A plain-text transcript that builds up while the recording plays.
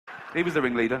He was the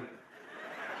ringleader.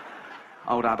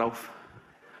 Old Adolf.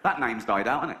 That name's died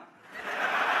out, hasn't it?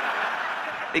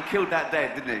 He killed that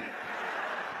dead, didn't he?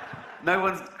 No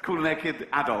one's calling their kid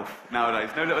Adolf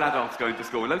nowadays. No little Adolfs going to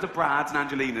school. Loads of Brads and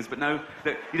Angelinas, but no,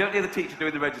 look, you don't hear the teacher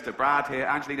doing the register. Brad here,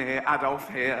 Angelina here, Adolf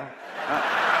here.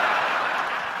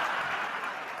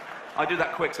 I do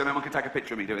that quick so no one can take a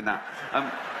picture of me doing that.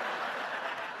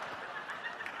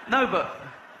 No, but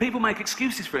people make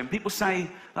excuses for him. People say,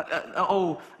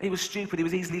 oh, he was stupid, he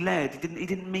was easily led, he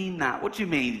didn't mean that. What do you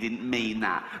mean he didn't mean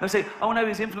that? They say, oh no, he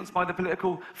was influenced by the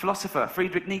political philosopher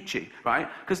Friedrich Nietzsche, right?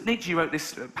 Because Nietzsche wrote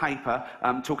this paper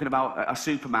talking about a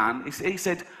Superman. He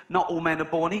said, not all men are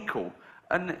born equal.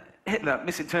 And Hitler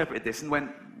misinterpreted this and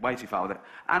went way too far with it.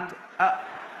 And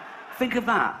think of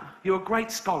that. You're a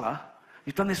great scholar,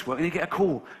 you've done this work, and you get a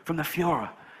call from the Führer.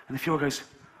 And the Führer goes,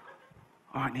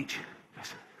 all right, Nietzsche.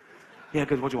 Yeah,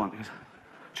 good, what do you want? He goes,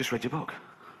 just read your book.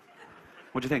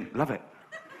 What do you think? Love it.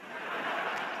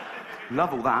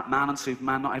 Love all that. Man and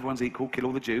Superman, not everyone's equal, kill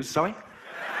all the Jews. Sorry?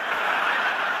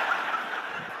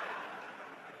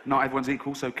 Not everyone's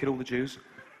equal, so kill all the Jews.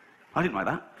 I didn't write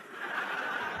that.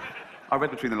 I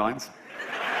read between the lines.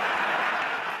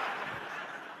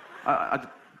 I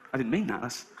didn't mean that.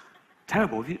 That's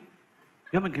terrible. You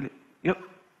haven't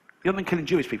been killing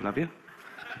Jewish people, have you?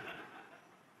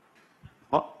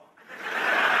 What?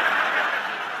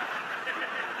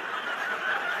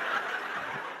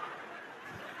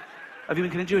 Have you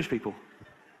been killing Jewish people?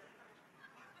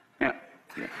 Yeah.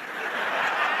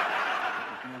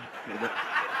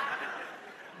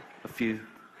 A few.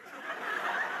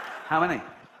 How many?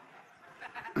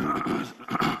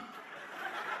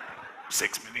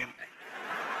 6 million.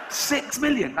 6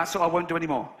 million? That's what I won't do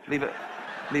anymore. Leave it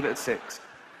at 6.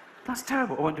 That's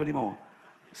terrible. I won't do any more.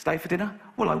 Stay for dinner?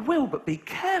 Well, I will, but be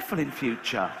careful in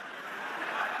future.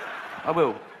 I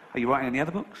will. Are you writing any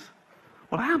other books?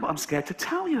 Well, I am, but I'm scared to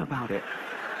tell you about it.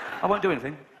 I won't do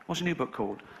anything. What's your new book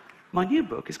called? My new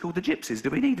book is called The Gypsies. Do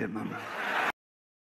we need him, Mum?